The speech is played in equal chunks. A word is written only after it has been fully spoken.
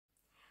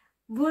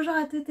Bonjour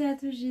à toutes et à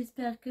tous,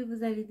 j'espère que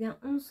vous allez bien.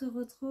 On se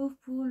retrouve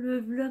pour le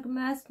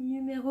vlogmas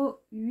numéro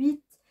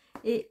 8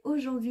 et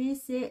aujourd'hui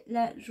c'est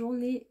la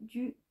journée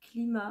du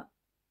climat.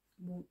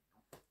 Bon,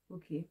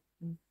 ok,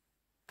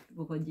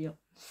 pour redire.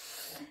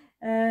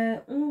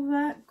 On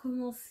va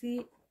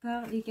commencer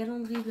par les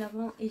calendriers de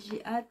l'Avent et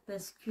j'ai hâte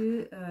parce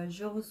que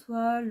je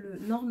reçois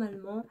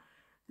normalement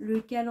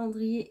le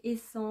calendrier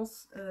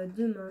essence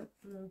demain.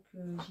 Donc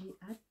j'ai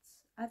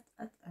hâte.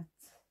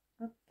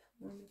 Hop,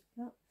 on met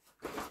ça.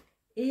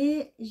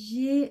 Et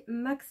j'ai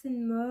Max &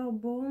 More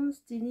Bone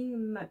Styling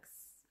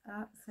Max.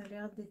 Ah, ça a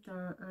l'air d'être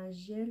un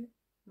gel.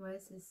 Ouais,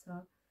 c'est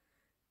ça.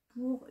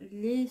 Pour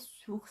les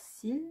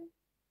sourcils.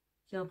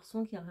 J'ai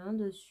l'impression qu'il n'y a rien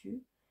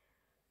dessus.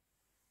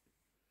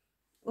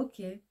 Ok.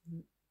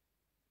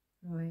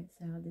 Ouais,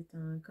 ça a l'air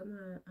d'être comme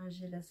un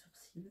gel à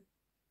sourcils.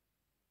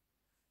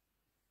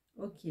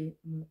 Ok,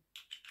 bon.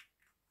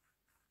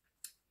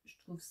 Je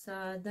trouve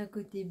ça d'un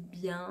côté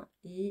bien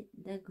et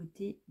d'un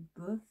côté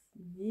bof.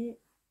 Mais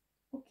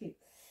ok.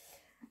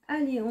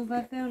 Allez, on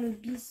va faire le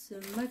bis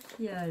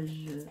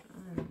maquillage.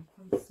 Alors,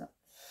 comme ça.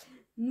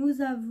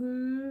 Nous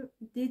avons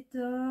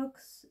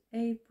Detox,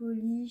 Eye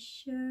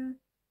Polish,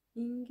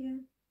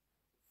 Ing,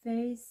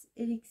 Face,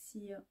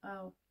 Elixir.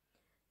 Alors,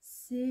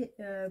 c'est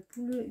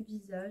pour le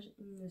visage,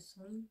 il me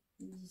semble.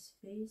 This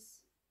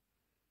Face.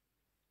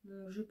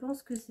 Donc, je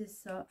pense que c'est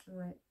ça.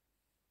 Ouais.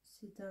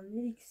 C'est un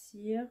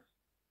élixir.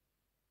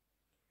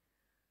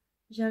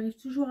 J'arrive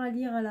toujours à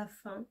lire à la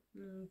fin,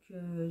 donc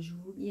je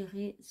vous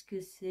lirai ce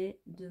que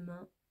c'est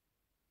demain.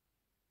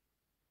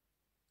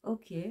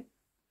 Ok.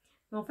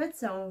 En fait,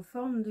 c'est en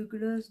forme de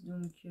gloss,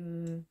 donc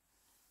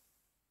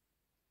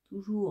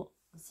toujours.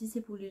 Si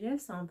c'est pour les lèvres,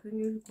 c'est un peu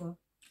nul, quoi.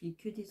 Il n'y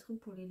a que des trucs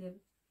pour les lèvres.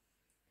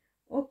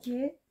 Ok,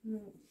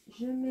 donc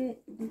je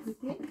mets de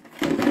côté.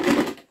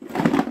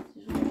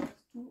 Si je regarde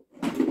tout,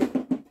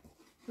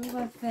 on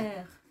va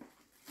faire.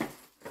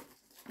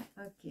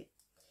 Ok.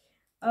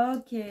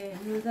 Ok,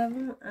 nous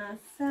avons un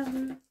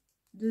savon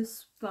de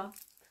spa.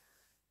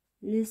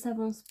 Les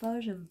savons spa,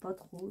 j'aime pas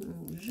trop.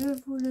 Donc je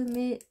vous le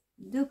mets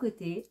de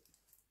côté.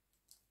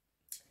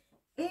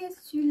 Et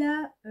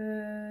celui-là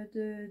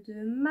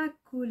de ma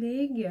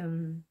collègue,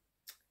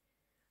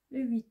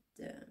 le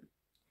 8.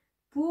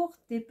 Pour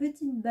tes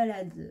petites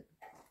balades.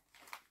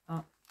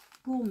 Ah,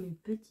 pour mes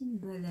petites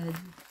balades.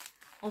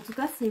 En tout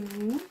cas, c'est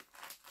mou.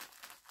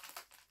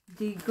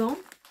 Des gants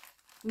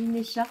ou une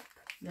écharpe.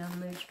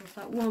 Mais je pense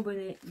pas. Ou un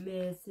bonnet.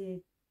 Mais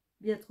c'est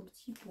bien trop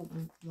petit pour...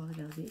 Bon, on va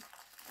regarder.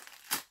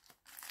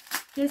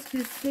 Qu'est-ce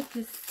que c'est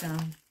que ça?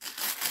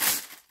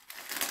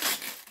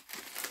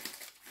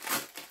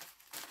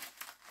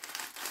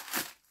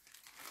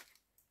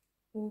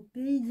 Au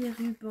pays des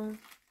rubans.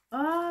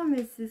 Oh,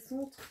 mais c'est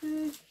son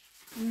truc.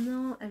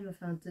 Non, elle m'a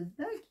fait un tote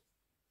bag.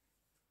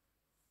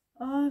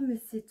 Oh, mais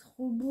c'est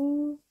trop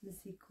beau. Mais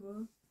c'est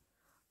quoi?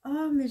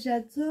 Oh, mais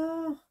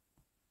j'adore.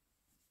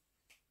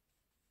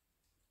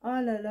 Oh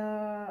là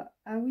là.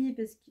 Ah oui,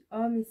 parce que...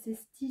 Oh, mais c'est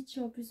Stitch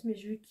en plus, mais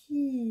je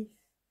kiffe.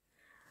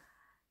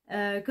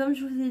 Comme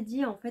je vous ai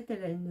dit, en fait,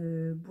 elle a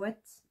une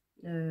boîte.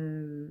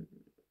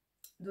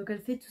 Donc,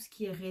 elle fait tout ce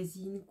qui est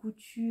résine,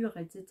 couture,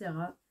 etc.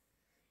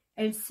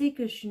 Elle sait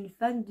que je suis une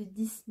fan de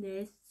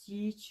Disney,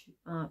 Stitch,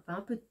 enfin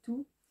un peu de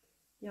tout.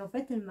 Et en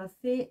fait, elle m'a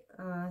fait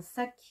un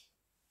sac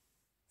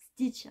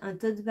Stitch, un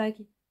tote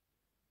bag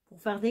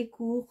pour faire des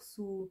courses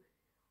ou...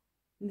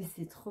 Mais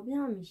c'est trop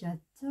bien, mais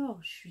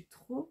j'adore, je suis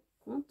trop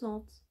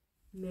contente.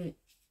 Mais...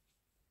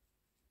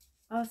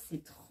 Oh,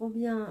 c'est trop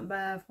bien.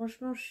 Bah,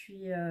 franchement, je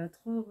suis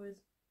trop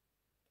heureuse.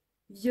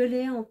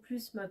 Violet en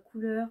plus, ma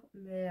couleur.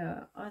 Mais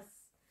oh,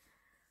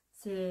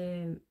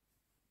 c'est...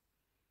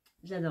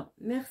 J'adore.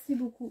 Merci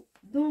beaucoup.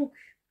 Donc,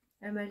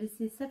 elle m'a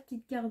laissé sa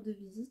petite carte de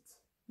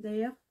visite.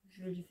 D'ailleurs,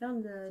 je vais lui faire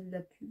de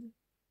la pub.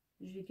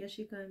 Je vais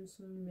cacher quand même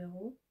son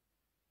numéro.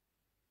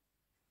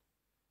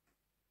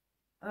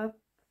 Hop.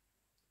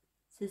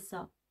 C'est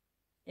ça.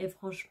 Et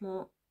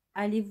franchement,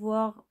 allez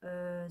voir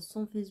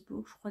son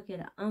Facebook. Je crois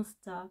qu'elle a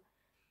Insta.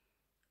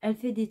 Elle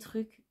fait des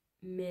trucs,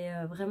 mais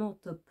vraiment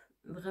top.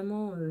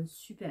 Vraiment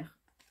super.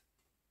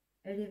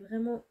 Elle est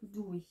vraiment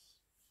douée.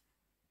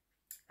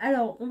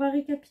 Alors, on va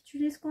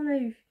récapituler ce qu'on a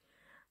eu.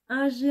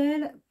 Un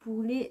gel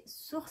pour les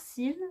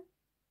sourcils.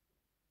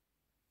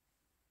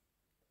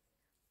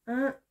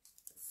 Un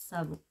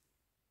savon.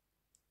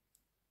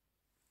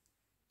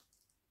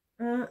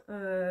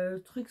 Un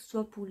truc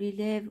soit pour les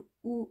lèvres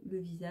ou le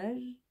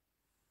visage.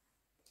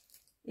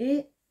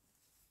 Et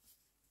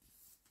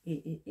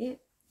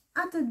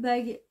un tote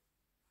bag.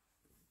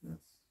 Mince,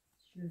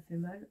 je me fais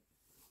mal.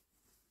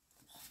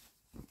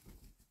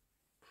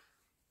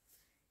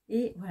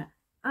 Et voilà,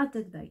 un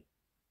tote bag.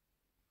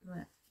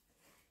 Voilà.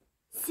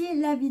 Si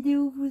la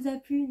vidéo vous a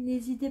plu,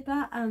 n'hésitez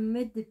pas à me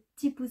mettre des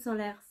petits pouces en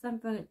l'air. Ça me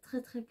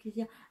ferait très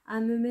plaisir.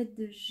 À me mettre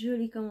de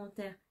jolis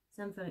commentaires.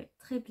 Ça me ferait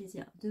très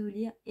plaisir de vous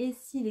lire. Et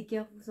si les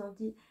cœurs vous en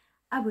disent,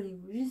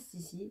 abonnez-vous juste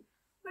ici.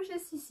 Moi,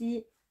 juste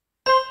ici.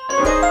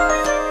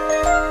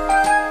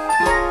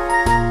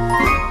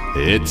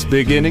 It's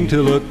beginning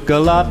to look a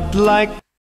lot like